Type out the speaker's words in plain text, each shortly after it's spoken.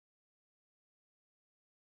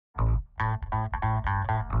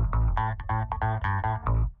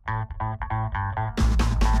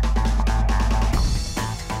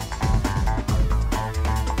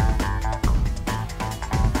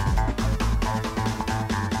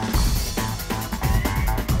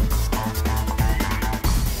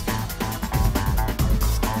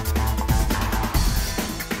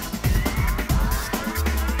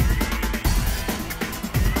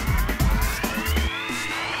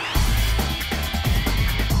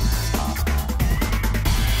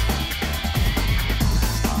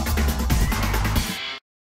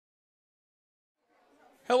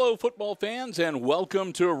Hello, football fans, and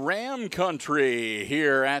welcome to Ram Country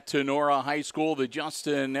here at Tinora High School, the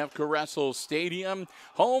Justin F. Caressel Stadium,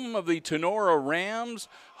 home of the Tinora Rams,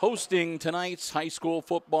 hosting tonight's high school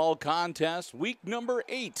football contest, week number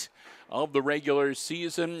 8 of the regular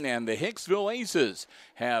season, and the Hicksville Aces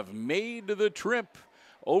have made the trip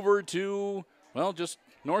over to, well, just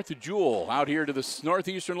north of Jewel, out here to the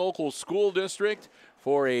Northeastern Local School District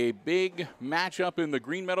for a big matchup in the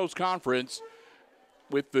Green Meadows Conference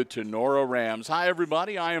with the Tinora Rams. Hi,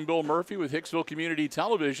 everybody. I am Bill Murphy with Hicksville Community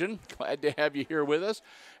Television. Glad to have you here with us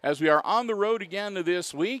as we are on the road again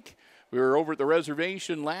this week. We were over at the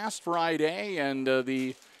reservation last Friday, and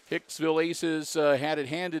the Hicksville Aces had it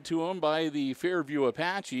handed to them by the Fairview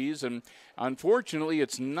Apaches, and unfortunately,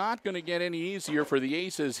 it's not going to get any easier for the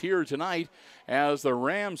Aces here tonight, as the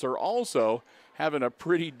Rams are also having a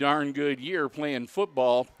pretty darn good year playing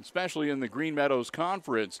football, especially in the Green Meadows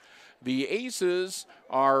Conference. The Aces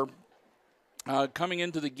are coming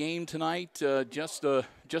into the game tonight just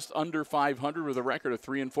under 500 with a record of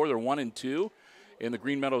 3-4. They're 1-2 in the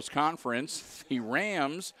Green Meadows Conference. The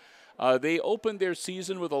Rams, they opened their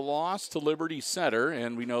season with a loss to Liberty Center,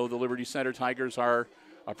 and we know the Liberty Center Tigers are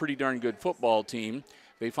a pretty darn good football team.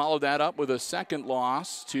 They followed that up with a second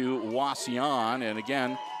loss to Wauseon, and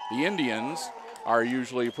again, the Indians are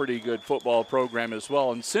usually a pretty good football program as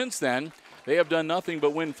well. And since then, they have done nothing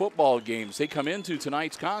but win football games. They come into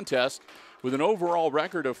tonight's contest with an overall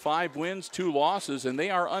record of 5 wins, 2 losses, and they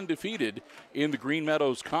are undefeated in the Green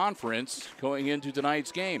Meadows Conference going into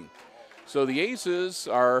tonight's game. So the Aces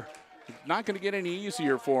are not going to get any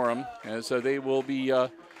easier for them, as they will be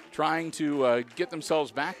trying to get themselves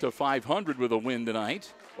back to 500 with a win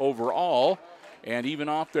tonight overall, and even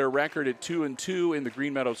off their record at 2-2 in the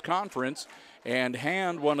Green Meadows Conference, and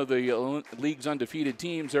hand one of the league's undefeated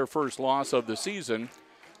teams their first loss of the season.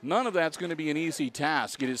 None of that's going to be an easy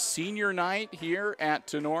task. It is senior night here at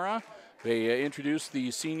Tinora. They introduced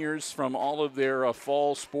the seniors from all of their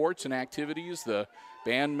fall sports and activities, the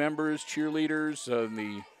band members, cheerleaders,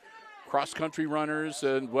 the cross-country runners,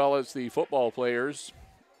 as well as the football players.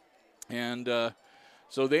 And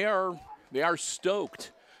so they are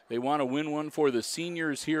stoked. They want to win one for the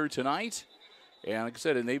seniors here tonight. And like I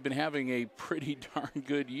said, and they've been having a pretty darn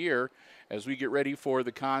good year as we get ready for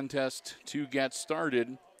the contest to get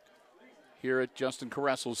started here at Justin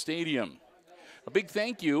Caressel Stadium. A big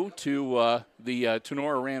thank you to the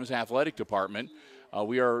Tinora Rams Athletic Department.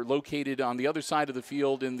 We are located on the other side of the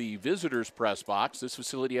field in the visitors' press box. This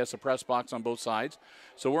facility has a press box on both sides.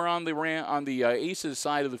 So we're on the Aces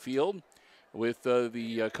side of the field with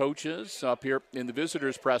the coaches up here in the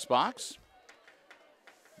visitors' press box.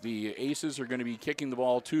 The Aces are going to be kicking the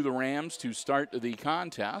ball to the Rams to start the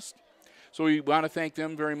contest. So we want to thank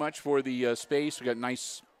them very much for the space. We got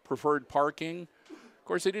nice preferred parking. Of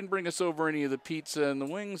course, they didn't bring us over any of the pizza and the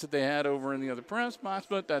wings that they had over in the other press box,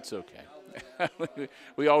 but that's okay.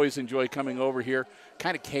 We always enjoy coming over here.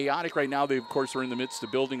 Kind of chaotic right now. They, of course, are in the midst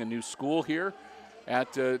of building a new school here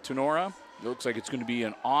at Tinora. It looks like it's going to be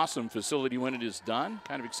an awesome facility when it is done.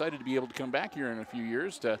 Kind of excited to be able to come back here in a few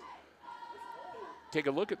years to take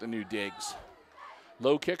a look at the new digs.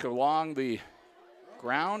 Low kick along the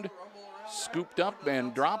ground, scooped up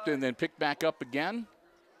and dropped and then picked back up again.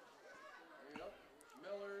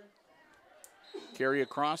 Carry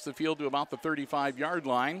across the field to about the 35-yard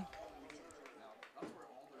line.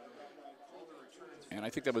 And I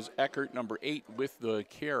think that was Eckert, number 8, with the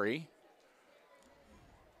carry.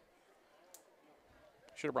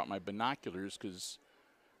 Should have brought my binoculars because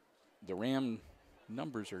the Ram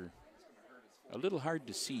numbers are a little hard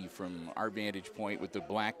to see from our vantage point with the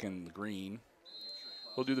black and the green.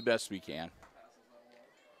 We'll do the best we can.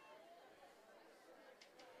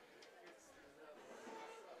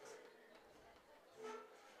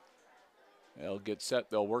 They'll get set.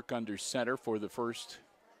 They'll work under center for the first.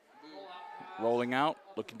 Rolling out,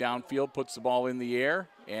 looking downfield, puts the ball in the air,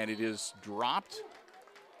 and it is dropped.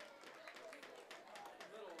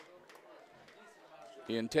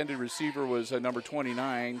 The intended receiver was number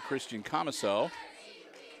 29, Christian Camiso.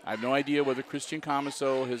 I have no idea whether Christian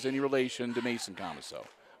Comiso has any relation to Mason Comiso.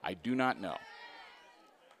 I do not know.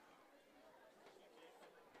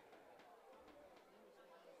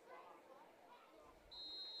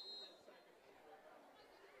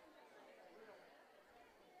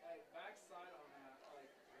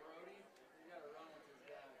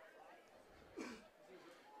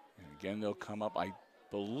 Again, they'll come up. I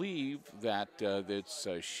believe that it's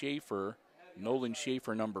Schaefer, Nolan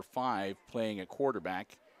Schaefer, number 5, playing at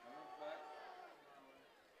quarterback.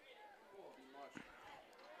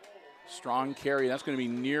 Strong carry. That's going to be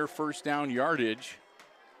near first down yardage.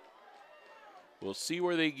 We'll see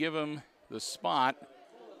where they give him the spot.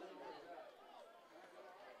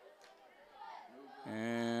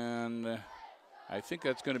 And I think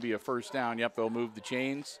that's going to be a first down. Yep, they'll move the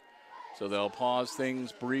chains. So they'll pause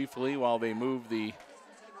things briefly while they move the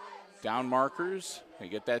down markers. They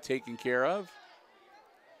get that taken care of.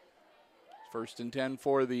 First and 10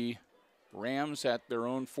 for the Rams at their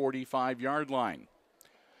own 45-yard line.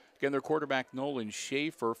 Again, their quarterback, Nolan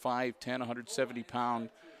Schaefer, 5'10", 170-pound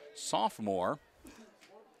sophomore.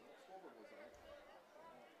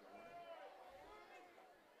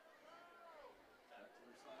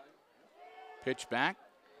 Pitch back.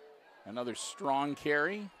 Another strong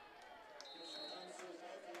carry.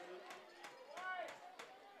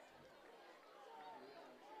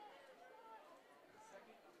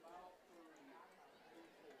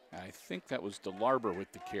 I think that was DeLarber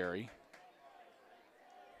with the carry.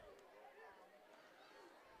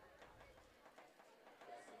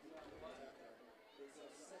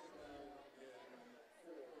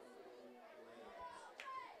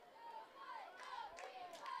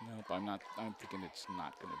 Nope, I'm thinking it's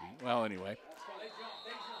not going to be. Well, anyway.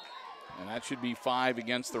 And that should be 5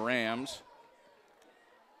 against the Rams.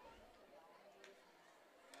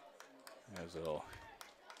 As they'll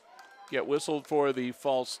get whistled for the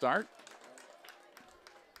false start.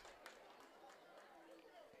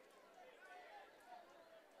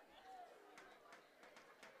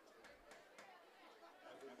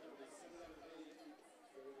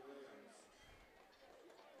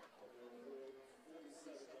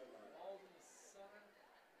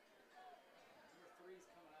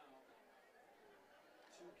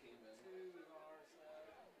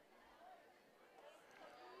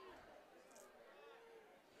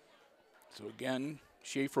 So again,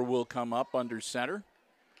 Schaefer will come up under center.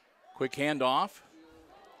 Quick handoff.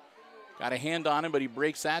 Got a hand on him, but he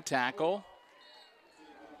breaks that tackle.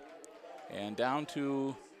 And down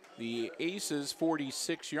to the Aces'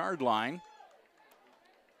 46-yard line.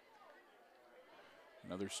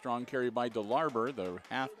 Another strong carry by DeLarber,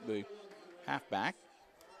 the halfback.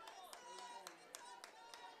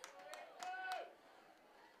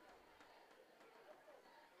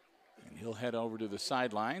 And he'll head over to the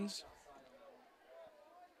sidelines.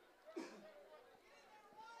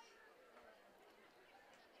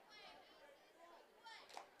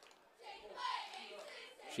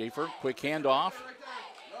 Schaefer, quick handoff,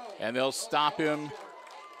 and they'll stop him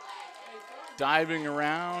diving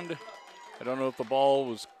around. I don't know if the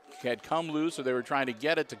ball had come loose or they were trying to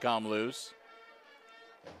get it to come loose.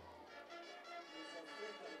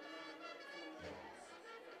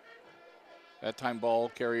 That time ball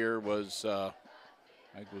carrier was, I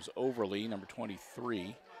think it was Overly, number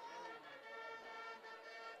 23.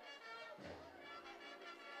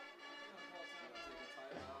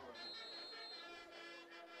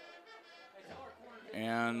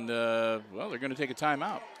 And, well, they're going to take a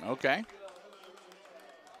timeout. Okay.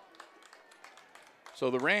 So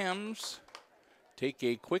the Rams take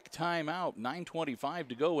a quick timeout, 9:25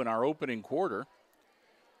 to go in our opening quarter.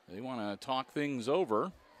 They want to talk things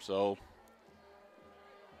over, so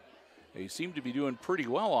they seem to be doing pretty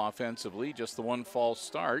well offensively, just the one false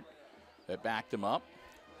start that backed them up.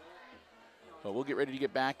 But we'll get ready to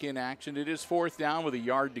get back in action. It is 4th down with a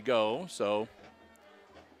yard to go, so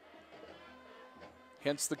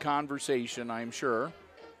hence the conversation, I'm sure.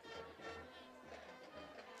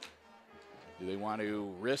 Do they want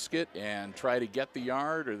to risk it and try to get the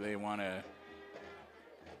yard, or do they want to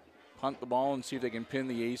punt the ball and see if they can pin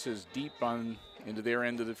the Aces deep into their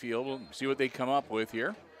end of the field? We'll see what they come up with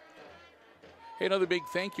here. Hey, another big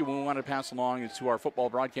thank you we want to pass along is to our football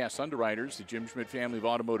broadcast underwriters, the Jim Schmidt family of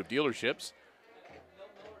automotive dealerships.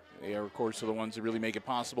 They are, of course, the ones that really make it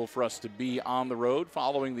possible for us to be on the road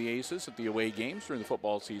following the Aces at the away games during the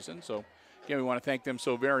football season. So, again, we want to thank them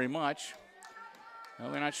so very much.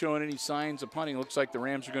 Well, they're not showing any signs of punting. Looks like the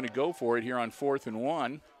Rams are going to go for it here on 4th and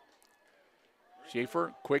 1.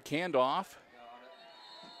 Schaefer, quick handoff.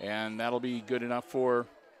 And that'll be good enough for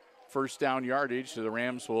first down yardage. So the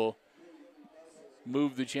Rams will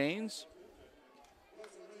move the chains.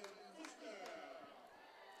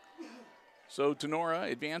 So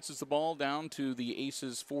Tinora advances the ball down to the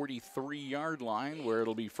Aces 43-yard line where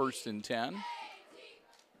it'll be 1st and 10.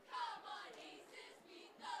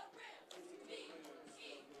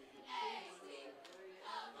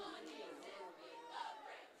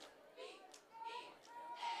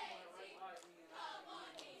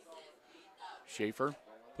 Schaefer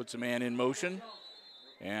puts a man in motion,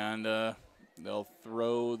 and they'll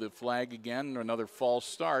throw the flag again, another false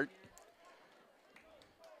start,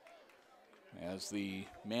 as the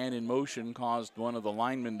man in motion caused one of the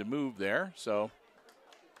linemen to move there. So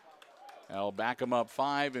that'll back him up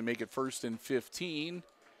 5 and make it 1st and 15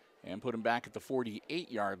 and put him back at the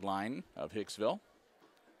 48-yard line of Hicksville.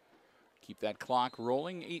 Keep that clock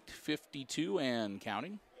rolling, 8:52 and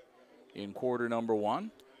counting in quarter number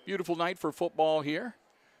 1. Beautiful night for football here.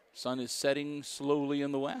 Sun is setting slowly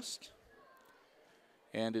in the west.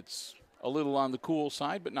 And it's a little on the cool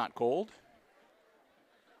side, but not cold.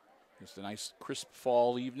 Just a nice crisp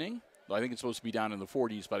fall evening. I think it's supposed to be down in the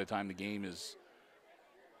 40s by the time the game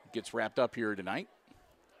gets wrapped up here tonight.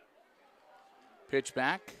 Pitch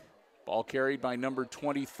back. Ball carried by number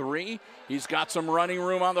 23. He's got some running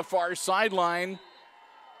room on the far sideline.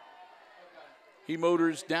 He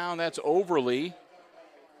motors down. That's Overly.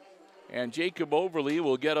 And Jacob Overly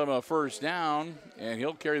will get him a 1st down, and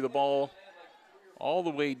he'll carry the ball all the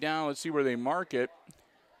way down. Let's see where they mark it.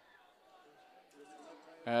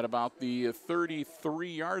 At about the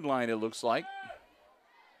 33-yard line, it looks like.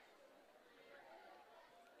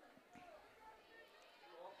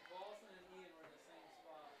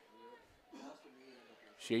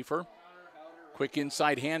 Schaefer, quick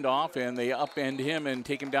inside handoff, and they upend him and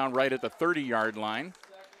take him down right at the 30-yard line.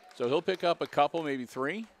 So he'll pick up a couple, maybe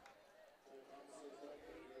 3.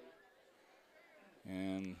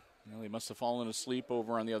 And well, he must have fallen asleep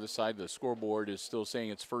over on the other side. The scoreboard is still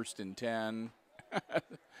saying it's 1st and 10.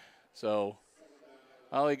 So,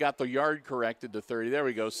 well, he got the yard corrected to 30. There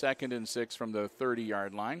we go, 2nd and 6 from the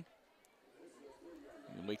 30-yard line.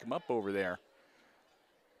 We'll wake him up over there.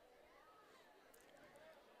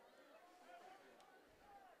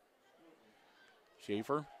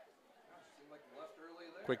 Schaefer.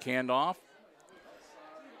 Quick handoff.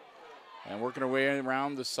 And working our way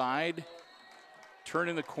around the side.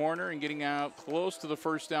 Turning the corner and getting out close to the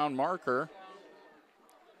 1st down marker.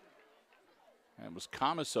 That was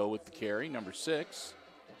Comiso with the carry, number 6.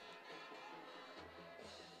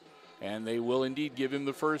 And they will indeed give him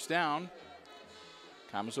the 1st down.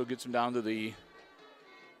 Comiso gets him down to the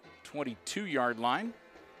 22-yard line.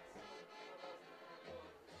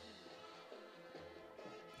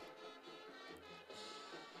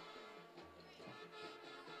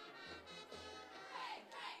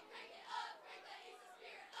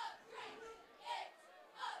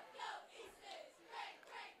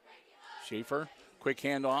 Schaefer, quick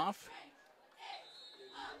handoff.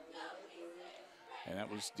 And that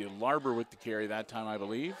was DeLarber with the carry that time, I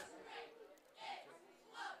believe.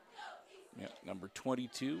 Yep, number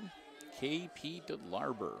 22, KP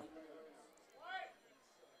DeLarber.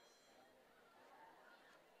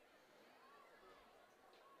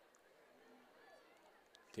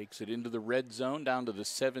 Takes it into the red zone, down to the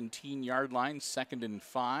 17-yard line, 2nd and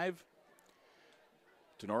 5.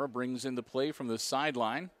 Tinora brings in the play from the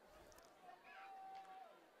sideline.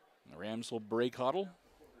 The Rams will break huddle.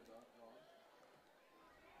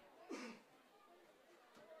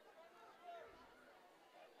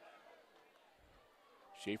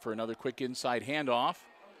 Schaefer, another quick inside handoff.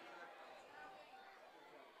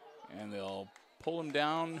 And they'll pull him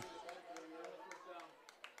down.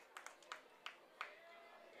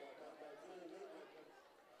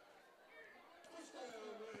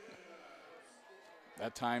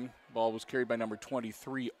 That time, ball was carried by number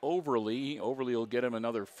 23, Overly. Overly will get him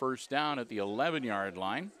another 1st down at the 11-yard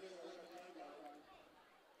line.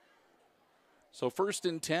 So 1st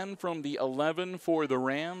and 10 from the 11 for the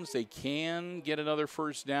Rams. They can get another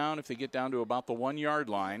 1st down if they get down to about the 1-yard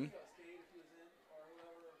line.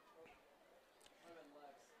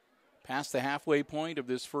 Past the halfway point of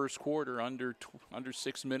this first quarter, under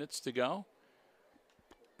 6 minutes to go.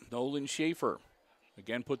 Nolan Schaefer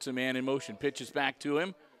again puts a man in motion, pitches back to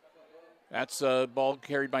him. That's a ball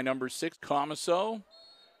carried by number 6, Comiso.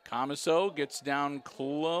 Comiso gets down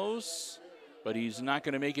close, but he's not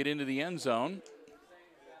going to make it into the end zone.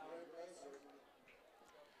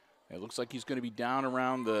 It looks like he's going to be down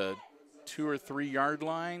around the 2 or 3 yard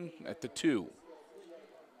line at the 2.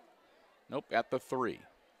 Nope, at the 3.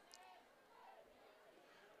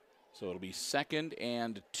 So it'll be 2nd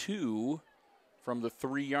and 2 from the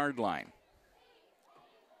 3 yard line.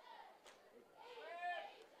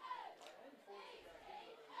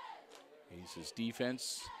 Aces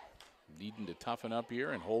defense Needing to toughen up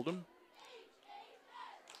here and hold him.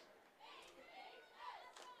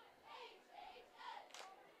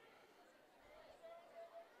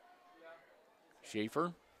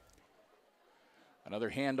 Schaefer.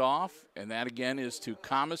 Another handoff, and that again is to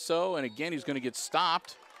Camiso, and again he's going to get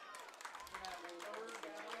stopped.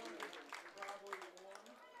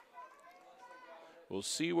 We'll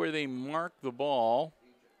see where they mark the ball.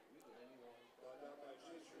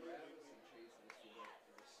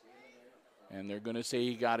 And they're going to say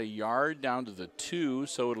he got a yard down to the 2,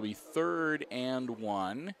 so it'll be 3rd and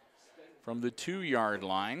 1 from the 2-yard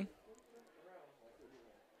line.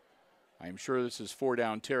 I'm sure this is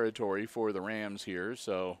 4-down territory for the Rams here,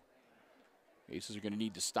 so Aces are going to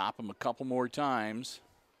need to stop him a couple more times.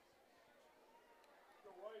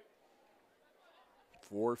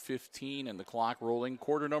 4:15 and the clock rolling.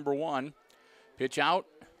 Quarter number 1. Pitch out.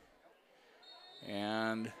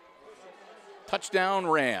 And touchdown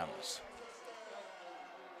Rams.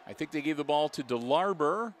 I think they gave the ball to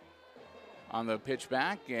DeLarber on the pitch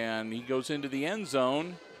back, and he goes into the end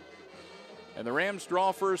zone. And the Rams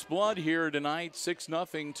draw first blood here tonight, 6-0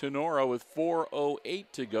 Tinora with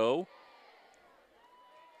 4:08 to go.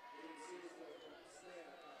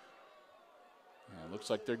 And it looks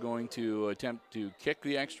like they're going to attempt to kick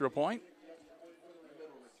the extra point.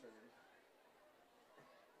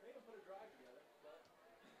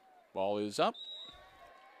 Ball is up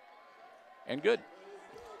and good.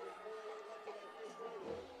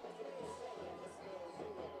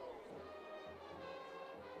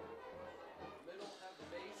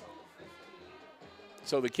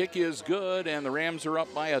 So the kick is good, and the Rams are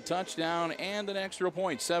up by a touchdown and an extra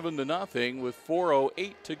point, 7-0 with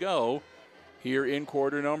 4:08 to go here in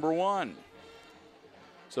quarter number 1.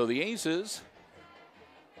 So the Aces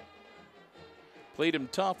played him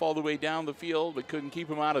tough all the way down the field, but couldn't keep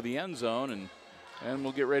him out of the end zone, and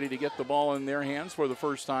we'll get ready to get the ball in their hands for the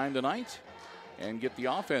first time tonight and get the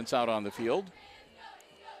offense out on the field.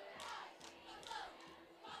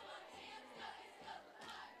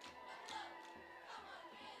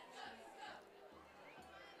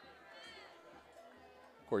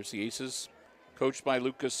 Of course, the Aces, coached by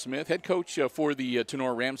Lucas Smith. Head coach for the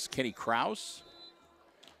Tinora Rams, Kenny Krause.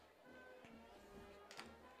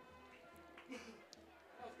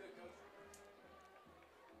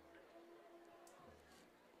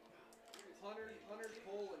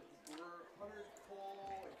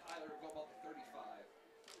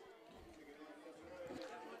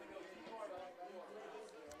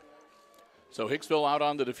 So Hicksville out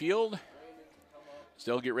onto the field.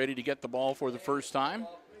 Still get ready to get the ball for the first time.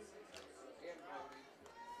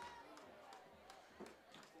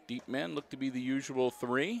 Deep men look to be the usual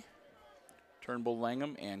 3. Turnbull,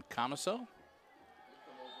 Langham, and Camiso.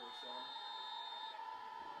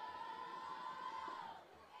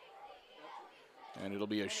 And it'll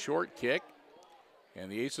be a short kick.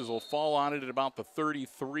 And the Aces will fall on it at about the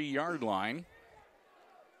 33-yard line.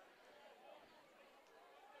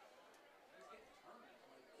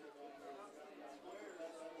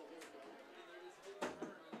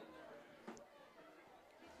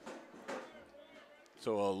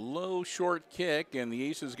 So a low short kick, and the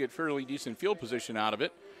Aces get fairly decent field position out of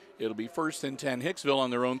it. It'll be 1st and 10 Hicksville on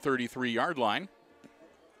their own 33-yard line.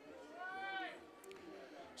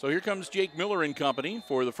 So here comes Jake Miller and company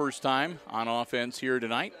for the first time on offense here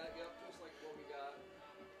tonight.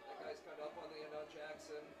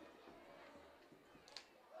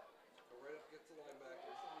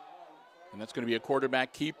 And that's going to be a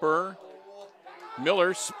quarterback keeper.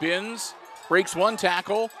 Miller spins, breaks one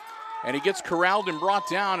tackle, and he gets corralled and brought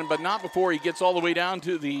down, but not before he gets all the way down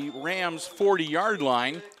to the Rams' 40-yard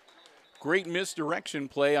line. Great misdirection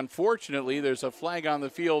play. Unfortunately, there's a flag on the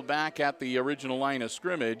field back at the original line of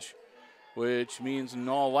scrimmage, which means in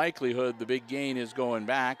all likelihood the big gain is going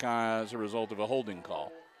back as a result of a holding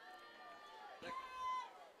call.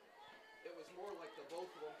 It was more like the both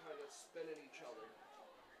of them kind of spinning each other.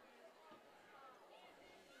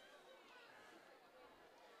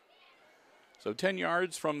 So 10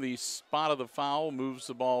 yards from the spot of the foul, moves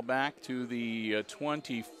the ball back to the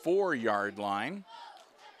 24-yard line.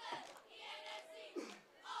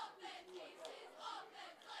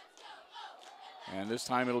 And this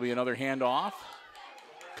time it'll be another handoff.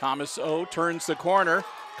 Camiso turns the corner.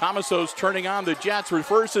 Camiso's turning on the Jets,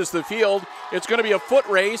 reverses the field. It's going to be a foot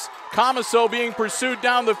race. Camiso being pursued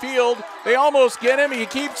down the field. They almost get him. He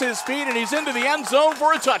keeps his feet, and he's into the end zone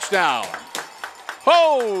for a touchdown.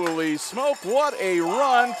 Holy smoke, what a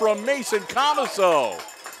run from Mason Camiso.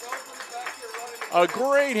 A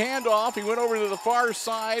great handoff. He went over to the far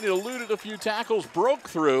side, eluded a few tackles, broke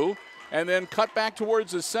through, and then cut back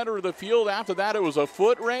towards the center of the field. After that, it was a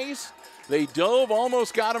foot race. They dove,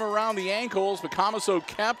 almost got him around the ankles, but Comiso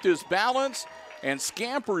kept his balance and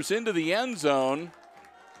scampers into the end zone.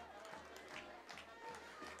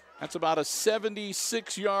 That's about a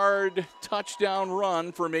 76-yard touchdown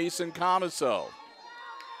run for Mason Comiso.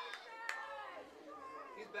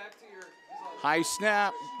 High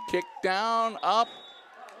snap, kick down, up,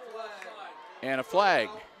 and a flag.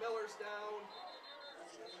 Miller's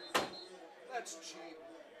down. That's cheap.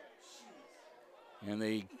 And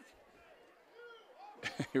they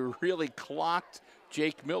really clocked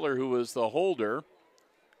Jake Miller, who was the holder.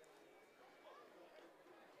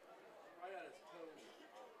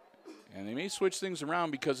 And they may switch things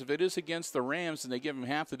around, because if it is against the Rams and they give them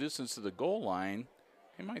half the distance to the goal line,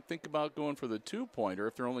 they might think about going for the two-pointer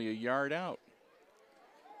if they're only a yard out.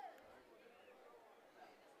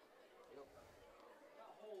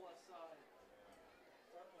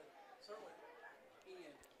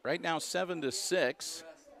 Right now, 7-6.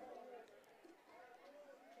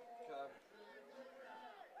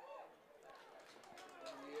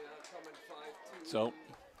 So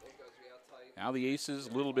now the Aces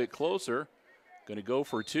a little bit closer. Going to go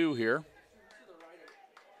for two here.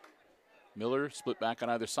 Miller split back on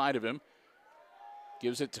either side of him.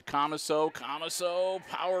 Gives it to Comiso. Comiso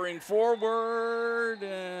powering forward,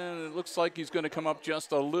 and it looks like he's going to come up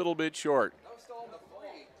just a little bit short.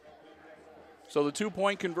 So the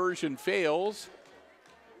two-point conversion fails.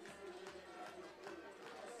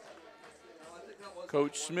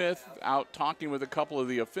 Coach Smith out talking with a couple of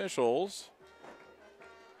the officials.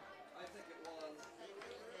 I think it was.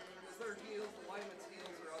 Because their heels, the linemen's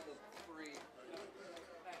heels are on the 3.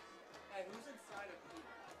 Hey, who's inside of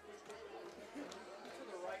me? To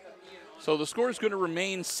the right of me. So the score is going to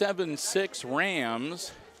remain 7-6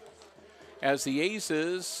 Rams as the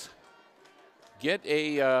Aces get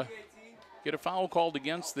a foul called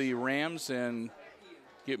against the Rams and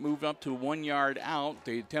get moved up to 1 yard out.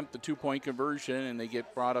 They attempt the two-point conversion, and they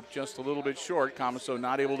get brought up just a little bit short. Comiso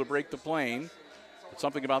not able to break the plane. But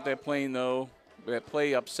something about that plane, though, that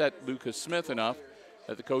play upset Lucas Smith enough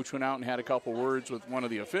that the coach went out and had a couple words with one of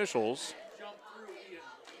the officials.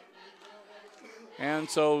 And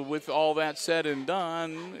so with all that said and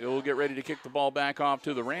done, it will get ready to kick the ball back off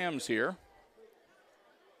to the Rams here.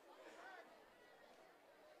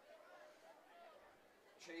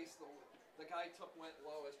 Chase, the guy went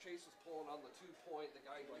low. As Chase was pulling on the 2-point, the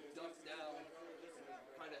guy like ducked down,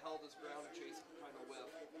 kind of held his ground, and Chase kind of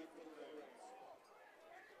whiffed.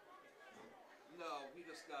 No, he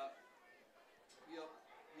just got, yep.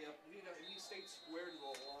 He stayed square to the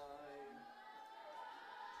line.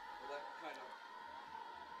 Well, that kind of,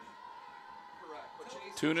 correct.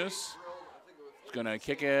 But Tunis Chase drilled, I think it was is going to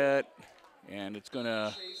kick it, and it's going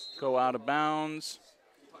to go out of bounds.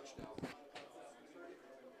 touchdown.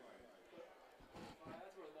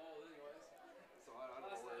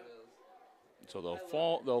 So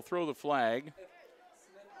they'll throw the flag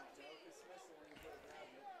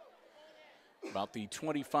about the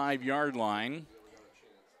 25-yard line. I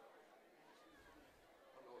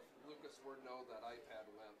don't know if Lucas would know that iPad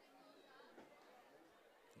went.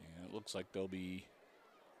 And it looks like they'll be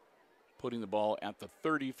putting the ball at the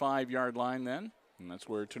 35-yard line then. And that's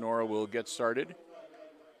where Tinora will get started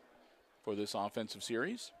for this offensive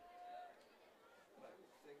series.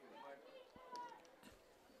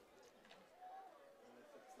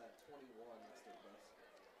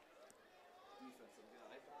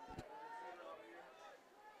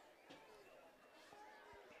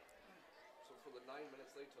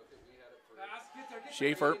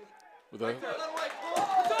 Schaefer with a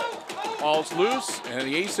ball's loose, and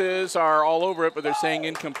the Aces are all over it, but they're saying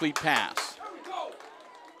incomplete pass.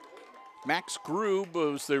 Max Grube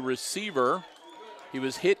was the receiver. He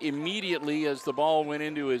was hit immediately as the ball went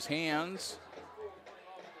into his hands.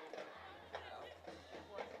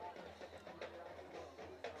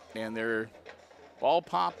 And their ball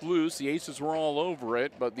popped loose. The Aces were all over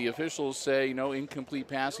it, but the officials say, no, incomplete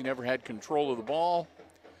pass. He never had control of the ball.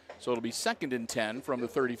 So it'll be 2nd and 10 from the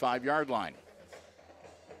 35-yard line.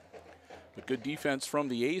 But good defense from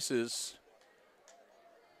the Aces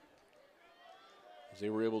as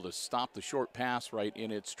they were able to stop the short pass right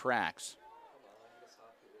in its tracks.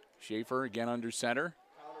 Schaefer again under center.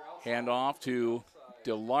 Handoff to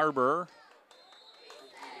DeLarber.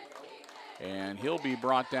 And he'll be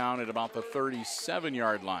brought down at about the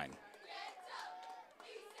 37-yard line.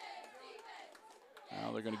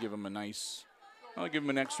 Now they're going to give him a nice... I'll give him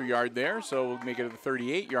an extra yard there, so we'll make it at the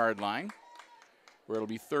 38-yard line, where it'll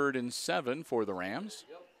be 3rd and 7 for the Rams.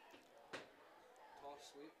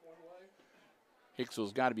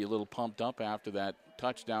 Hicksville's got to be a little pumped up after that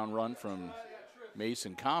touchdown run from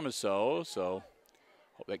Mason Comiso, so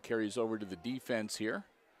hope that carries over to the defense here.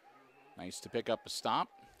 Nice to pick up a stop.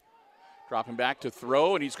 Dropping back to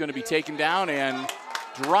throw, and he's going to be taken down and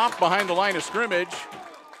dropped behind the line of scrimmage.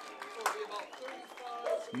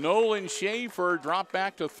 Nolan Schaefer dropped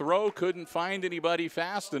back to throw, couldn't find anybody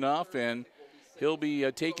fast enough, and he'll be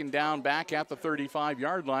taken down back at the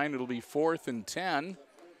 35-yard line. It'll be 4th and 10,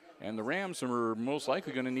 and the Rams are most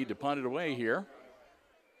likely going to need to punt it away here.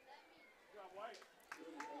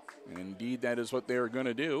 And indeed, that is what they're going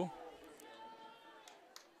to do.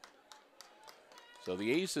 So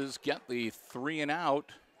the Aces get the 3 and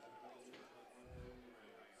out.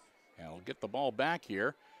 And he'll get the ball back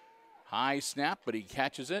here. High snap, but he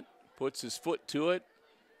catches it, puts his foot to it,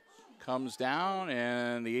 comes down,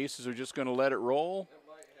 and the Aces are just going to let it roll.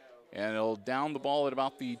 And it'll down the ball at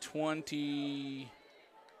about the 26,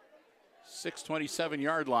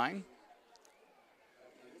 27-yard line.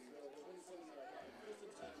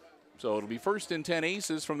 So it'll be 1st and 10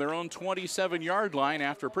 Aces from their own 27-yard line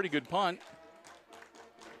after a pretty good punt.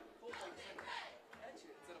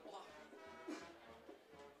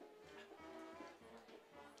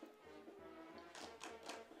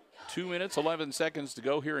 Two minutes, 11 seconds to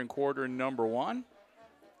go here in quarter number 1.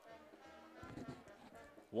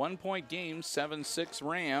 1-point game, 7-6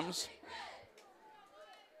 Rams.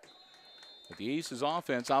 But the Aces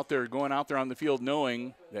offense going out there on the field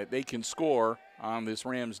knowing that they can score on this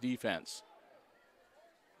Rams defense.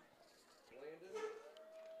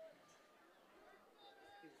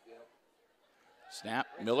 Snap,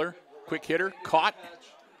 Miller, quick hitter, caught.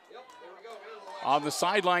 On the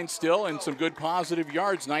sideline still, and some good positive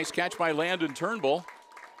yards. Nice catch by Landon Turnbull.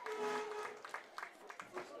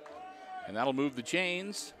 And that'll move the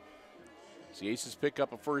chains. The Aces pick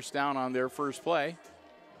up a 1st down on their first play.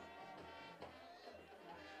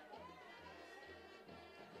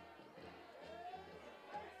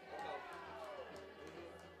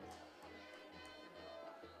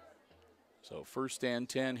 So 1st and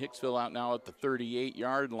 10, Hicksville out now at the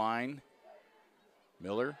 38-yard line.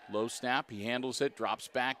 Miller, low snap, he handles it, drops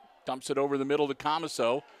back, dumps it over the middle to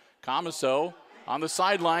Comiso. Comiso on the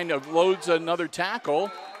sideline loads another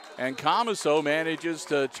tackle, and Comiso manages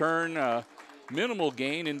to turn a minimal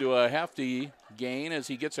gain into a hefty gain as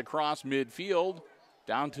he gets across midfield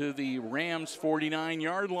down to the Rams'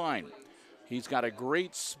 49-yard line. He's got a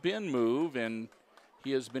great spin move, and he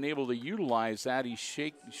has been able to utilize that. He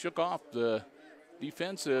shook off the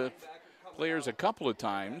defensive players a couple of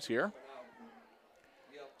times here.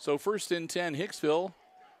 So 1st and 10, Hicksville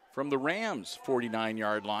from the Rams'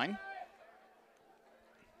 49-yard line.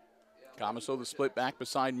 Comiso the split back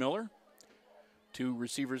beside Miller. 2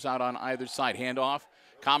 receivers out on either side. Handoff.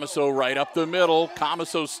 Comiso right up the middle.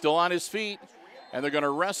 Comiso still on his feet. And they're going to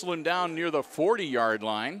wrestle him down near the 40-yard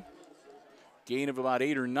line. Gain of about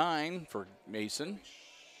 8 or 9 for Mason.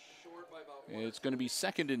 It's going to be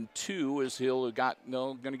 2nd and 2 as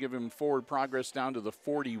going to give him forward progress down to the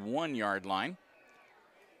 41-yard line.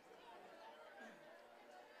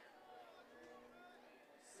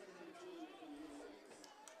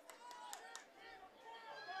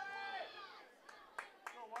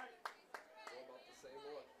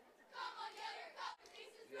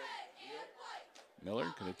 Miller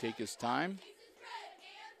going to take his time.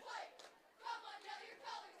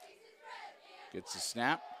 Gets the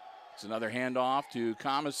snap. It's another handoff to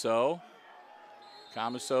Comiso.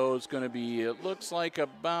 Comiso is going to be, it looks like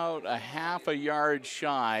about a half a yard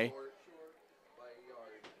shy.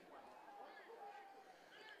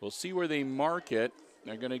 We'll see where they mark it.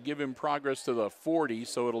 They're going to give him progress to the 40,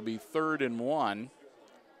 so it'll be 3rd and 1.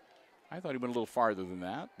 I thought he went a little farther than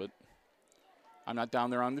that, but I'm not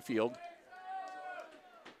down there on the field.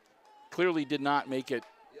 Clearly did not make it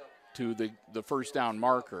to the 1st down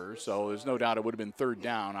marker, so there's no doubt it would have been 3rd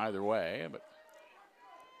down either way. But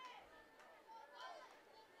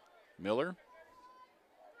Miller,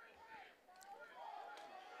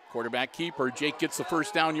 quarterback keeper. Jake gets the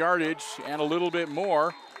 1st down yardage and a little bit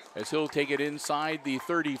more as he'll take it inside the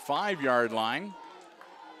 35-yard line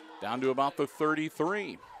down to about the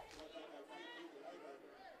 33.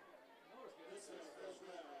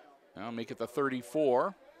 Now make it the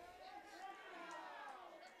 34.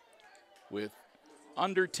 With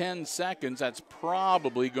under 10 seconds, that's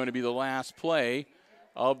probably going to be the last play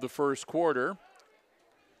of the first quarter.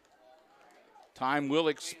 Time will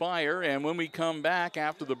expire, and when we come back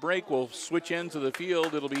after the break, we'll switch ends of the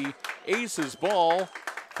field. It'll be Aces ball,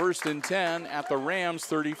 1st and 10 at the Rams'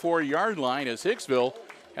 34-yard line as Hicksville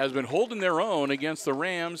has been holding their own against the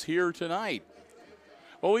Rams here tonight.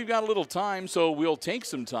 Well, we've got a little time, so we'll take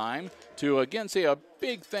some time to again say a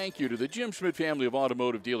big thank you to the Jim Schmidt family of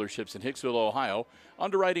automotive dealerships in Hicksville, Ohio,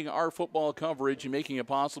 underwriting our football coverage and making it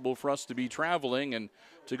possible for us to be traveling and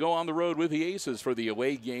to go on the road with the Aces for the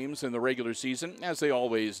away games in the regular season, as they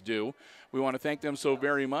always do. We want to thank them so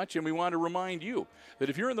very much, and we want to remind you that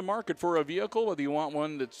if you're in the market for a vehicle, whether you want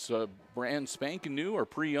one that's brand spanking new or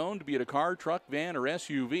pre-owned, be it a car, truck, van, or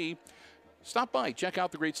SUV, stop by, check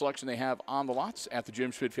out the great selection they have on the lots at the Jim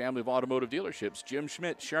Schmidt family of automotive dealerships, Jim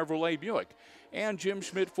Schmidt Chevrolet Buick and Jim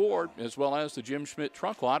Schmidt Ford, as well as the Jim Schmidt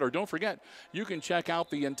truck lot. Or don't forget, you can check out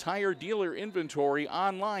the entire dealer inventory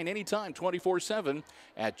online anytime, 24/7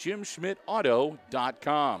 at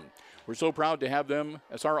jimschmidtauto.com. We're so proud to have them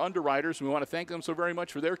as our underwriters, and we want to thank them so very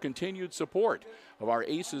much for their continued support of our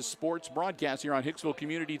Aces sports broadcast here on Hicksville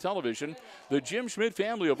Community Television. The Jim Schmidt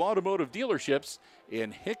family of automotive dealerships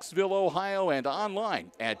in Hicksville, Ohio, and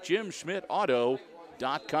online at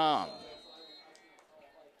jimschmidtauto.com.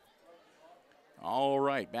 All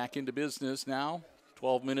right, back into business now.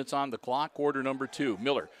 12 minutes on the clock, quarter number 2.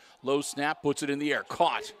 Miller, low snap, puts it in the air,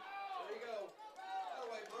 caught.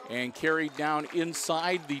 And carried down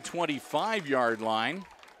inside the 25-yard line.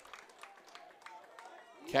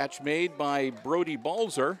 Catch made by Brody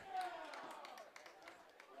Balzer.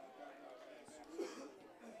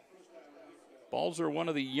 Balzer, one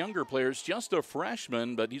of the younger players, just a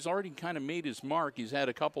freshman, but he's already kind of made his mark. He's had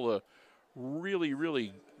a couple of really,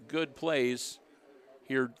 really good plays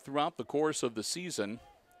here throughout the course of the season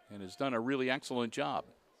and has done a really excellent job.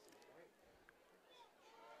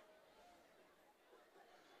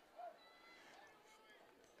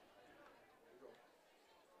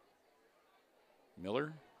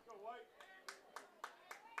 Miller.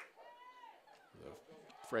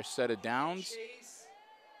 Fresh set of downs.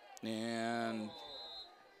 And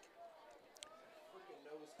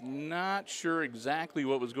not sure exactly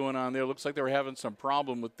what was going on there. Looks like they were having some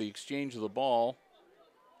problem with the exchange of the ball.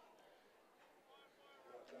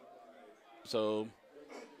 So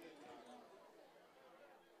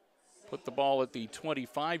put the ball at the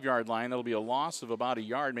 25-yard line. That'll be a loss of about a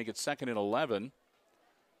yard, make it 2nd and 11.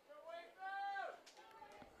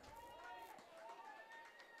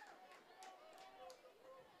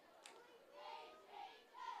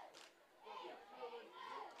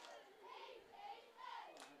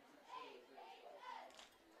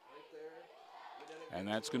 And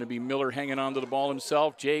that's going to be Miller hanging on to the ball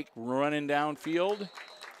himself. Jake running downfield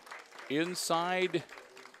inside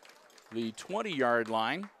the 20-yard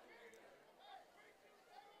line.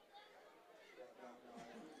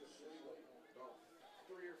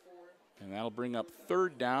 And that'll bring up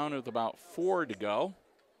 3rd down with about 4 to go.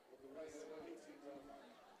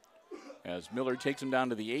 As Miller takes him down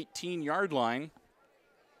to the 18-yard line.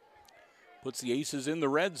 Puts the Aces in the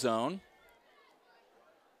red zone.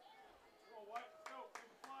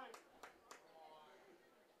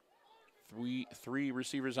 Three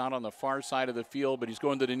receivers out on the far side of the field, but he's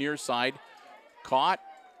going to the near side. Caught,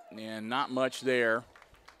 and not much there.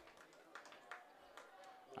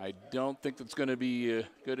 I don't think that's going to be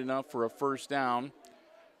good enough for a 1st down.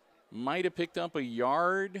 Might have picked up a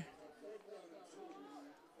yard.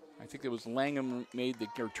 I think it was Langham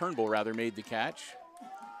or Turnbull rather, made the catch.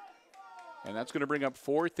 And that's going to bring up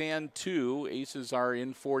 4th and 2. Aces are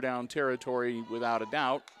in 4-down territory without a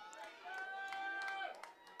doubt.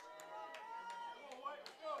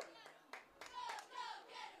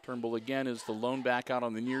 Turnbull again is the lone back out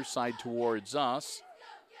on the near side towards us.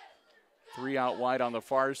 3 out wide on the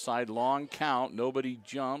far side, long count. Nobody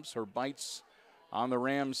jumps or bites on the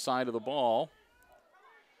Rams side of the ball.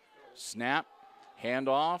 Snap,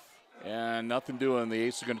 handoff, and nothing doing. The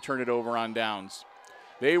Aces are going to turn it over on downs.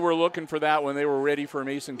 They were looking for that when they were ready for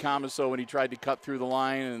Mason Comiso when he tried to cut through the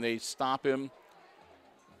line, and they stop him.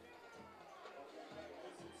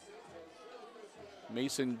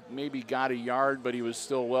 Mason maybe got a yard, but he was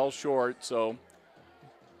still well short. So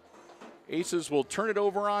Aces will turn it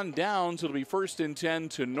over on downs. It'll be 1st and 10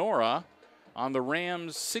 to Nora on the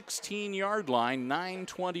Rams' 16-yard line.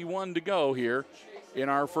 9:21 to go here in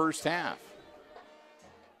our first half.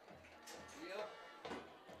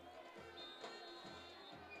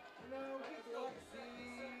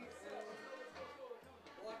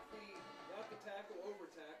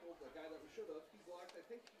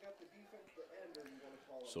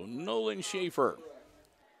 So Nolan Schaefer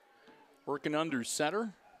working under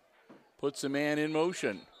center, puts a man in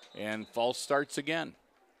motion, and false starts again.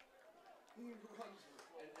 He runs,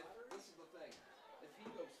 and this is the thing. If he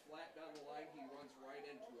goes flat down the line, he runs right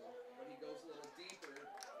into him. But he goes a little deeper,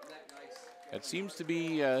 and that guy's... It seems to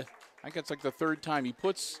be, I think it's like the 3rd time. He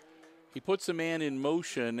puts a man in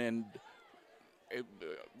motion, and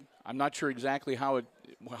I'm not sure exactly how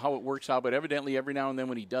it works out, but evidently every now and then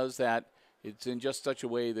when he does that, it's in just such a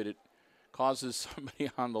way that it causes somebody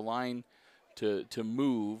on the line to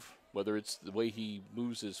move, whether it's the way he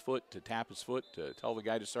moves his foot to tap his foot to tell the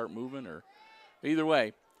guy to start moving, or either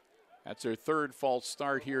way. That's their third false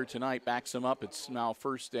start here tonight. Backs them up. It's now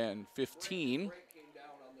 1st and 15.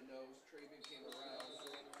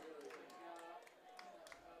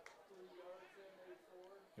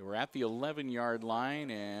 They were at the 11-yard line,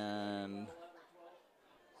 and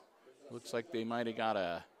looks like they might have got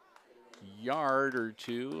a yard or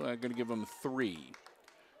two. I'm going to give them 3.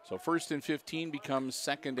 So 1st and 15 becomes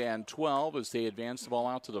 2nd and 12 as they advance the ball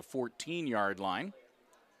out to the 14-yard line.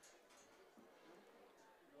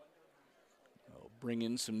 They'll bring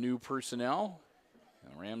in some new personnel.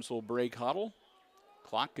 The Rams will break huddle.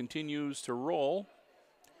 Clock continues to roll,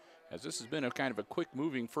 as this has been a kind of a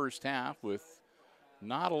quick-moving first half with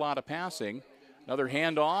not a lot of passing. Another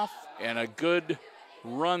handoff and a good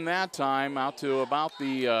run that time out to about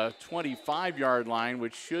the 25-yard line,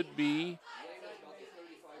 which should be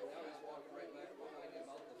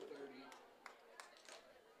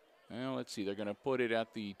well, let's see, they're going to put it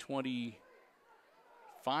at the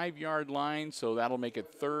 25-yard line, so that'll make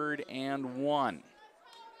it 3rd and 1.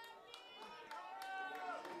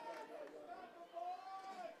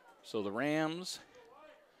 So the Rams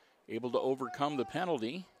able to overcome the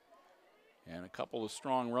penalty, and a couple of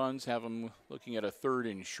strong runs have them looking at a 3rd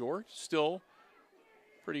and short. Still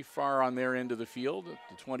pretty far on their end of the field at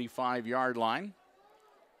the 25-yard line.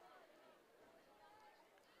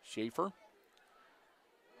 Schaefer.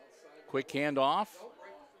 Quick handoff.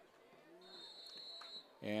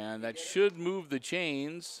 And that should move the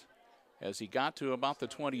chains as he got to about the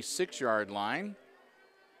 26-yard line.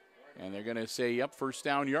 And they're going to say, yep, 1st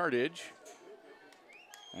down yardage.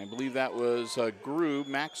 I believe that was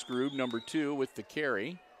Max Grube, number 2, with the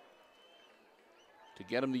carry to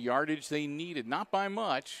get them the yardage they needed. Not by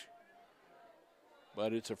much,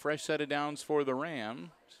 but it's a fresh set of downs for the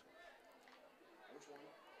Rams.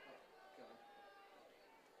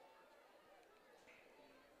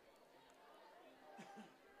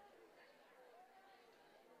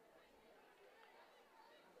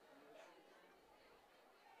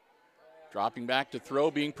 Dropping back to throw,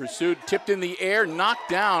 being pursued, tipped in the air, knocked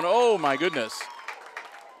down. Oh, my goodness.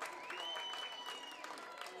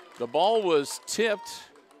 The ball was tipped,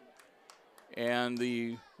 and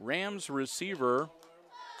the Rams receiver,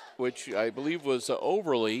 which I believe was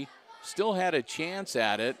Overly, still had a chance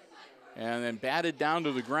at it, and then batted down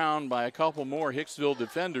to the ground by a couple more Hicksville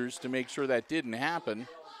defenders to make sure that didn't happen.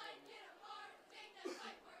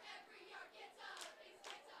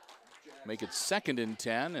 Make it 2nd and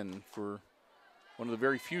 10, and for one of the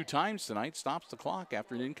very few times tonight, stops the clock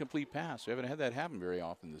after an incomplete pass. We haven't had that happen very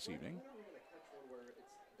often this evening.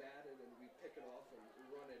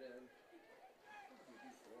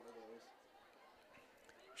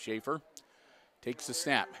 Schaefer takes the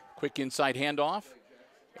snap. Quick inside handoff,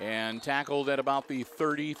 and tackled at about the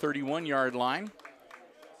 30, 31-yard line.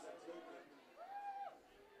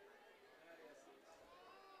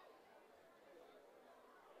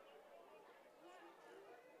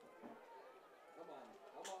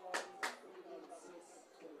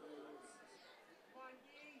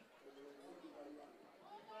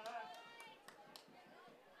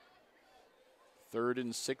 Third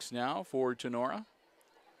and 6 now for Tinora.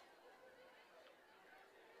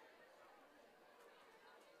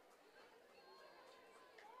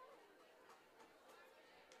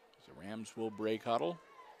 The Rams will break huddle.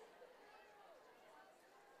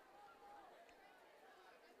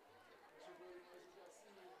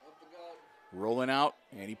 Rolling out,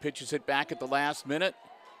 and he pitches it back at the last minute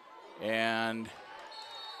and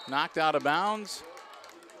knocked out of bounds.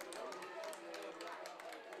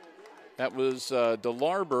 That was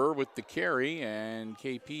DeLarber with the carry, and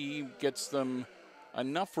KP gets them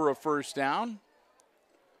enough for a 1st down,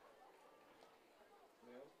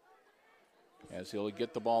 as he'll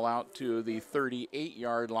get the ball out to the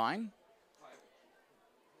 38-yard line.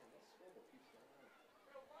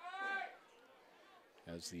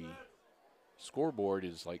 As the scoreboard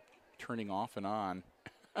is like turning off and on.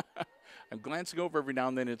 I'm glancing over every now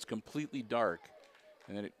and then, it's completely dark,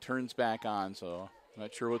 and then it turns back on, so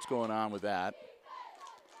not sure what's going on with that.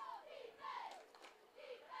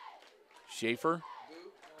 Schaefer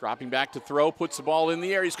dropping back to throw, puts the ball in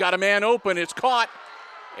the air. He's got a man open. It's caught,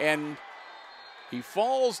 and he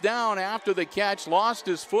falls down after the catch, lost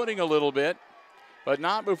his footing a little bit, but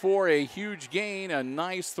not before a huge gain, a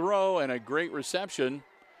nice throw, and a great reception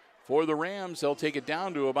for the Rams. They'll take it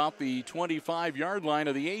down to about the 25-yard line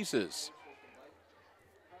of the Aces.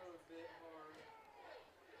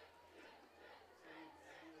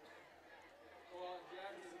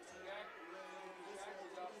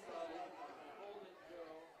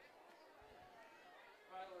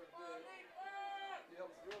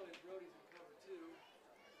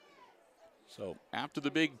 So after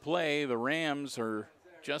the big play, the Rams are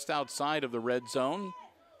just outside of the red zone.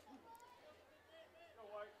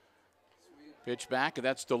 Pitch back, and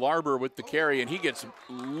that's DeLarber with the carry, and he gets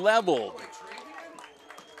leveled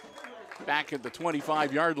back at the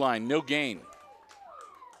 25-yard line. No gain.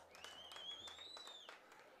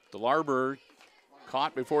 DeLarber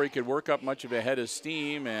caught before he could work up much of a head of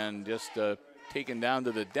steam and just taken down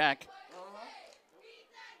to the deck.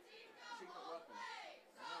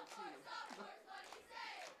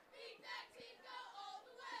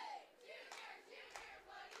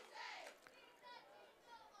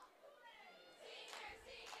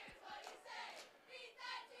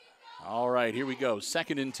 All right, here we go.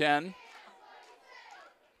 2nd and 10.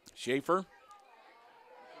 Schaefer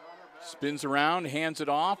spins around, hands it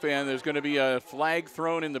off, and there's going to be a flag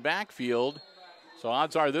thrown in the backfield. So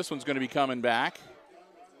odds are this one's going to be coming back.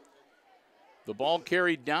 The ball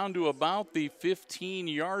carried down to about the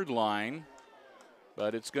 15-yard line,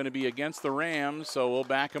 but it's going to be against the Rams, so we'll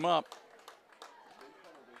back them up.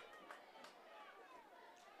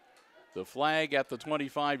 The flag at the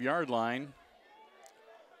 25-yard line.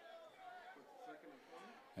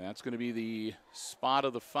 And that's going to be the spot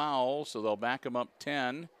of the foul, so they'll back him up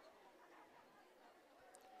 10.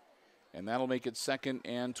 And that'll make it 2nd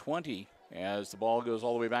and 20 as the ball goes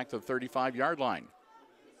all the way back to the 35-yard line.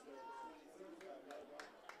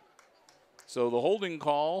 So the holding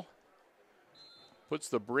call puts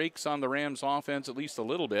the brakes on the Rams offense at least a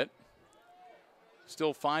little bit.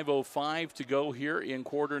 Still 5:05 to go here in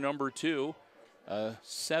quarter number 2. A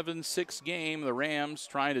 7-6 game. The Rams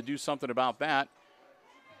trying to do something about that.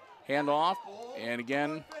 Handoff, and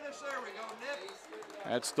again,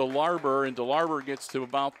 that's DeLarber, and DeLarber gets to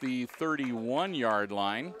about the 31-yard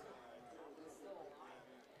line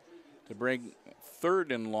to bring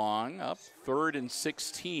 3rd and long up, 3rd and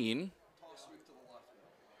 16.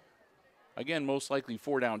 Again, most likely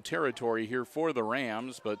 4-down territory here for the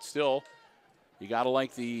Rams, but still, you got to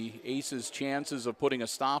like the Aces' chances of putting a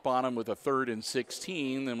stop on them with a 3rd and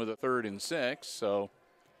 16 than with a 3rd and 6, so.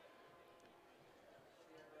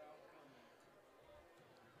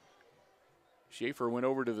 Schaefer went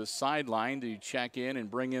over to the sideline to check in and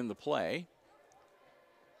bring in the play.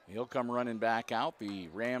 He'll come running back out. The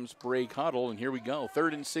Rams break huddle, and here we go.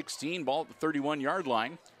 3rd and 16, ball at the 31-yard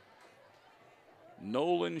line.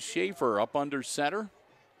 Nolan Schaefer up under center.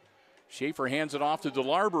 Schaefer hands it off to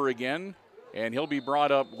DeLarber again, and he'll be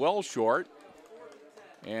brought up well short.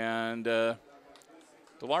 And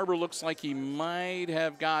DeLarber looks like he might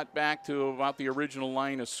have got back to about the original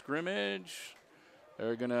line of scrimmage.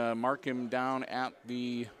 They're going to mark him down at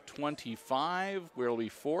the 25, where it'll be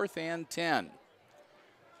 4th and 10.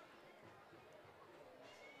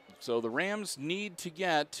 So the Rams need to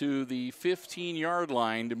get to the 15-yard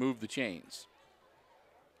line to move the chains.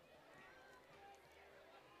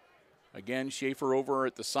 Again, Schaefer over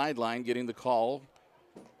at the sideline getting the call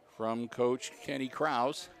from Coach Kenny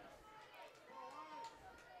Krause.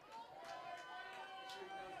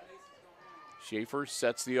 Schaefer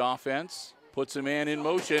sets the offense. Puts a man in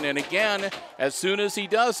motion, and again, as soon as he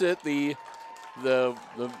does it, the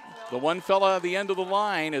one fella at the end of the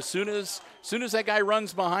line, as soon as that guy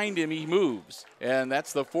runs behind him, he moves, and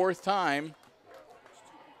that's the 4th time.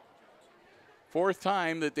 4th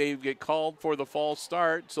time that they get called for the false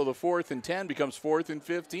start, so the 4th and 10 becomes 4th and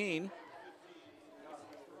 15.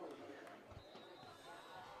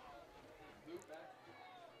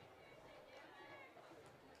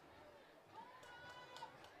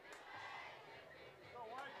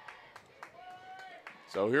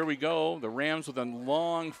 So here we go. The Rams with a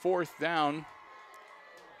long 4th down.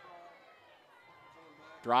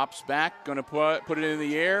 Drops back, going to put it in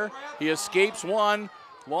the air. He escapes one,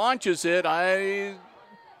 launches it. And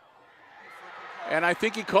I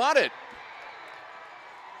think he caught it.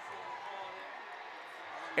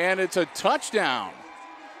 And it's a touchdown.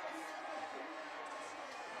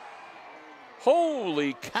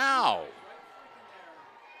 Holy cow.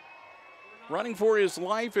 Running for his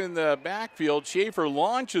life in the backfield, Schaefer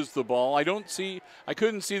launches the ball. I couldn't see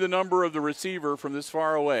the number of the receiver from this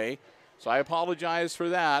far away, so I apologize for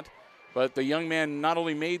that. But the young man not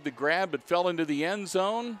only made the grab, but fell into the end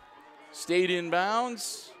zone, stayed in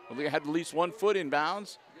bounds, had at least 1 foot in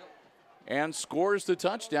bounds, and scores the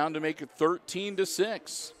touchdown to make it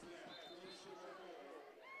 13-6.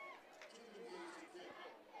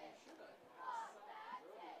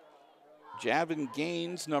 Javin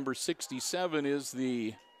Gaines, number 67, is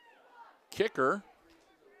the kicker.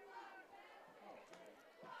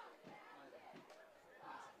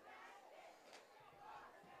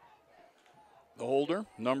 The holder,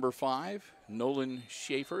 number 5, Nolan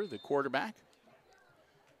Schaefer, the quarterback.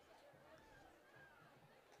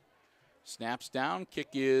 Snaps down, kick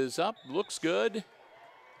is up, looks good,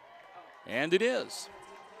 and it is.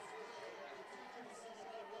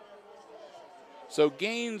 So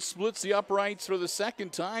Gaines splits the uprights for the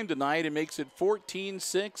second time tonight and makes it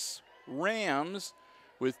 14-6 Rams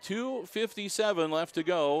with 2:57 left to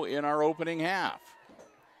go in our opening half.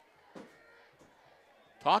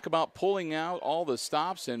 Talk about pulling out all the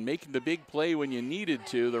stops and making the big play when you needed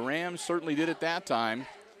to. The Rams certainly did it that time,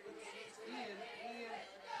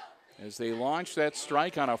 as they launched that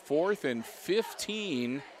strike on a 4th and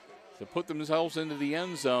 15 to put themselves into the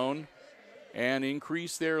end zone and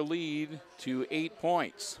increase their lead to 8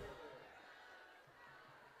 points.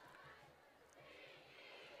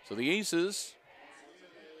 So the Aces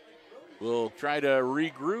will try to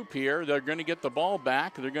regroup here. They're going to get the ball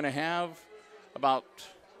back. They're going to have about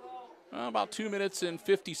 2 minutes and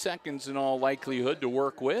 50 seconds in all likelihood to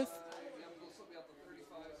work with.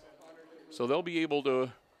 So they'll be able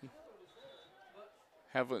to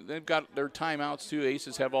they've got their timeouts too.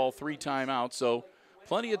 Aces have all 3 timeouts, so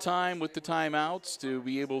plenty of time with the timeouts to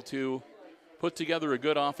be able to put together a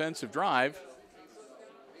good offensive drive.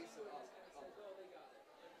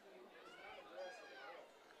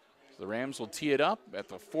 So the Rams will tee it up at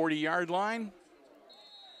the 40-yard line,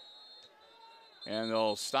 and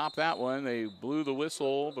they'll stop that one. They blew the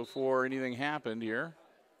whistle before anything happened here,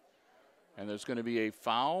 and there's going to be a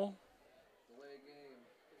foul,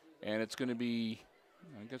 and it's going to be,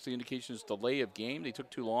 I guess the indication is delay of game. They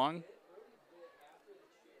took too long.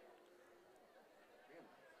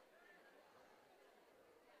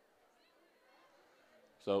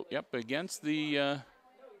 So, yep, against the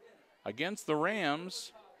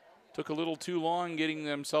Rams, took a little too long getting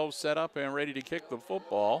themselves set up and ready to kick the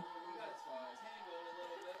football.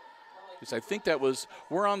 Because I think that was,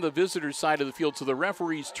 we're on the visitor side of the field, so the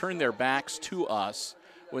referees turn their backs to us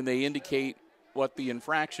when they indicate what the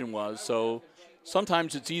infraction was. So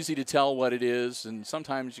sometimes it's easy to tell what it is, and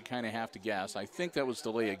sometimes you kind of have to guess. I think that was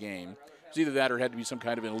delay of game. It was either that or it had to be some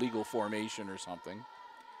kind of an illegal formation or something.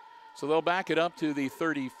 So they'll back it up to the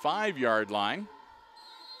 35-yard line.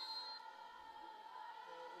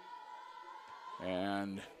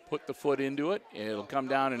 And put the foot into it. It'll come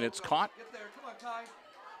down and it's caught.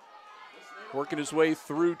 Working his way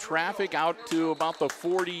through traffic out to about the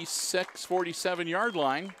 46, 47-yard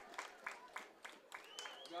line.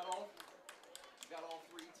 Got all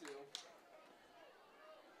 3 too.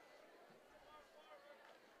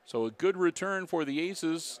 So a good return for the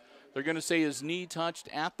Aces. They're going to say his knee touched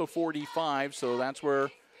at the 45, so that's where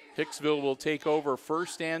Hicksville will take over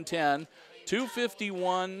 1st and 10.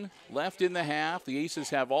 2:51 left in the half. The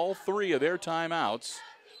Aces have all 3 of their timeouts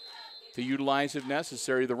to utilize if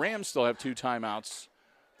necessary. The Rams still have 2 timeouts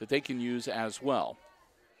that they can use as well.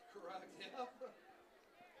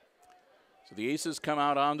 So the Aces come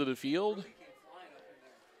out onto the field.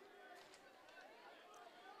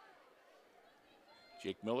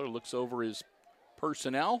 Jake Miller looks over his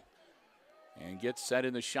personnel and gets set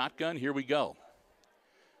in the shotgun. Here we go.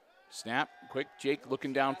 Snap, quick, Jake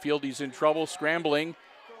looking downfield. He's in trouble, scrambling.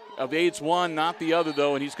 Evades one, not the other,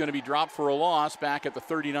 though, and he's going to be dropped for a loss back at the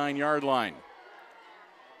 39-yard line.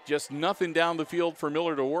 Just nothing down the field for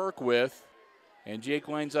Miller to work with, and Jake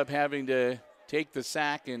winds up having to take the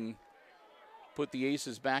sack and put the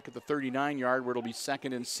Aces back at the 39-yard where it'll be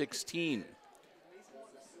 2nd and 16.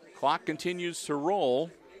 Clock continues to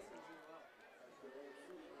roll.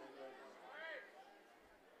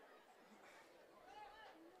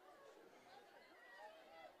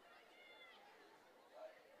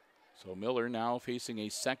 So Miller now facing a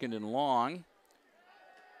 2nd and long.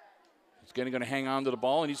 He's going to hang on to the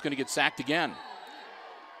ball, and he's going to get sacked again.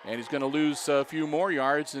 And he's going to lose a few more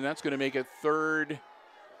yards, and that's going to make it 3rd.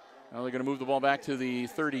 Now they're going to move the ball back to the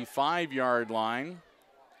 35-yard line.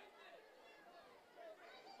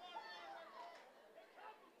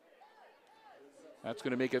 That's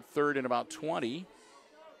going to make it 3rd and about 20.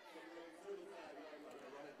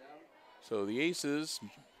 So the Aces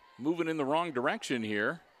moving in the wrong direction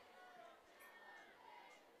here.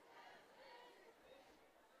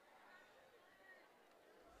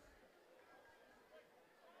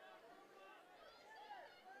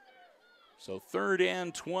 So 3rd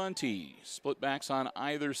and 20, split backs on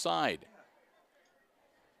either side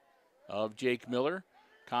of Jake Miller.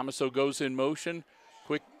 Comiso goes in motion.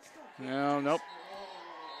 Quick, nope.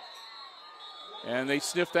 And they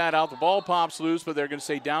sniff that out. The ball pops loose, but they're going to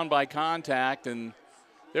say down by contact. And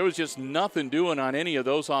there was just nothing doing on any of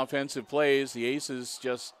those offensive plays. The Aces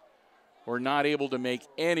just were not able to make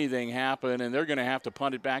anything happen, and they're going to have to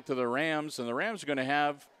punt it back to the Rams. And the Rams are going to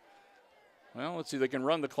have, well, let's see, they can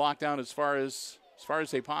run the clock down as far as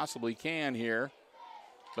they possibly can here.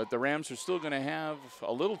 But the Rams are still going to have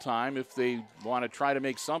a little time if they want to try to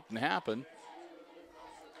make something happen.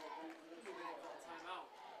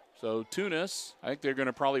 So Tunis, I think they're going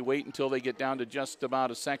to probably wait until they get down to just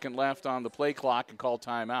about a second left on the play clock and call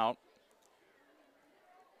timeout.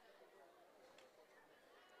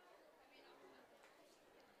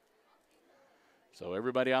 So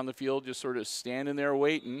everybody on the field just sort of standing there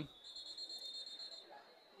waiting.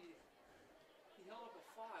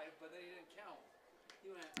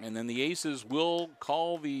 And then the Aces will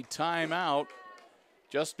call the timeout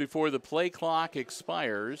just before the play clock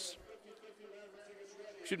expires.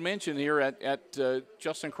 Should mention here at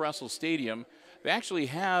Justin Kressel Stadium, they actually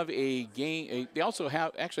have a game. They also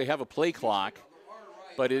actually have a play clock,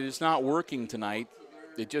 but it is not working tonight.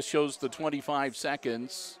 It just shows the 25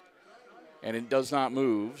 seconds, and it does not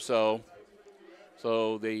move. So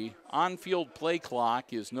the on-field play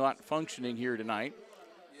clock is not functioning here tonight.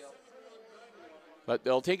 But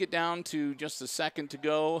they'll take it down to just a second to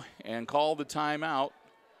go and call the timeout.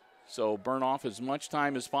 So burn off as much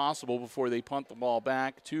time as possible before they punt the ball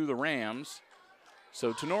back to the Rams.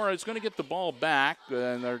 So Tinora is going to get the ball back,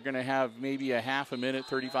 and they're going to have maybe a half a minute,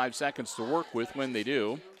 35 seconds to work with when they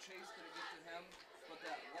do.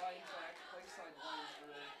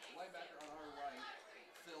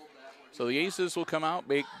 So the Aces will come out,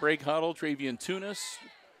 break huddle. Travian Tunis,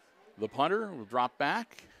 the punter, will drop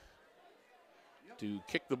back to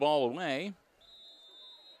kick the ball away.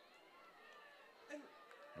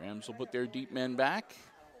 Rams will put their deep men back.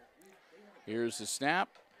 Here's the snap.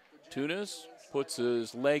 Tunis puts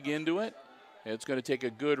his leg into it. It's going to take a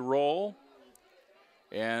good roll.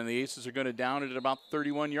 And the Aces are going to down it at about the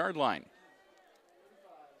 31-yard line.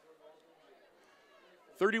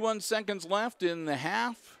 31 seconds left in the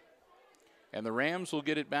half. And the Rams will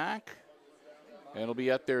get it back. And it'll be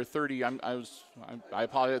at their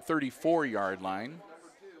 34-yard line.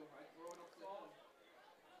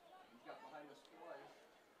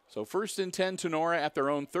 So 1st and 10 Tinora at their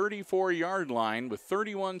own 34-yard line with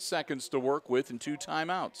 31 seconds to work with and 2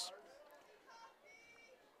 timeouts.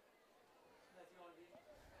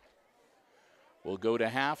 We'll go to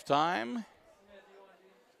halftime.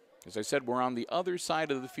 As I said, we're on the other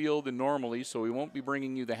side of the field than normally, so we won't be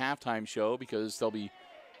bringing you the halftime show because the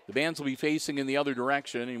bands will be facing in the other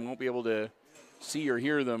direction and you won't be able to see or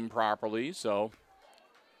hear them properly. So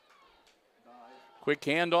quick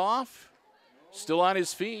handoff. Still on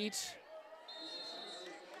his feet.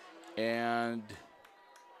 And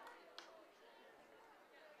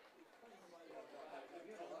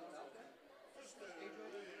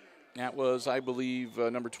that was, I believe,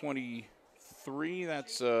 number 23.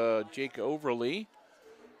 That's Jake Overly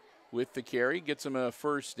with the carry. Gets him a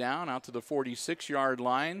first down out to the 46-yard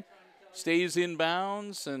line. Stays in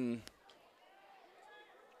bounds, and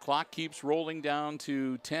clock keeps rolling down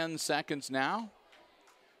to 10 seconds now.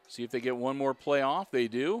 See if they get one more play off. They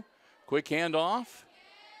do. Quick handoff.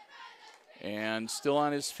 And still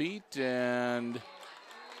on his feet. And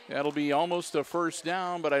that'll be almost a first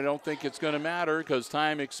down, but I don't think it's going to matter because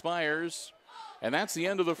time expires. And that's the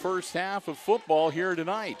end of the first half of football here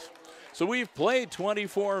tonight. So we've played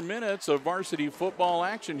 24 minutes of varsity football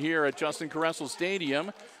action here at Justin Kressel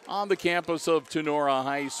Stadium on the campus of Tinora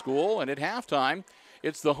High School. And at halftime,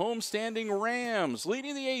 it's the homestanding Rams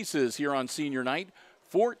leading the Aces here on senior night.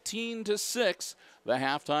 14-6, the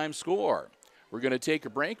halftime score. We're going to take a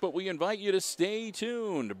break, but we invite you to stay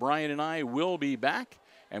tuned. Brian and I will be back,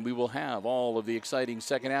 and we will have all of the exciting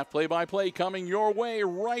second half play-by-play coming your way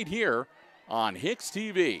right here on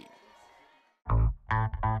HIX-TV.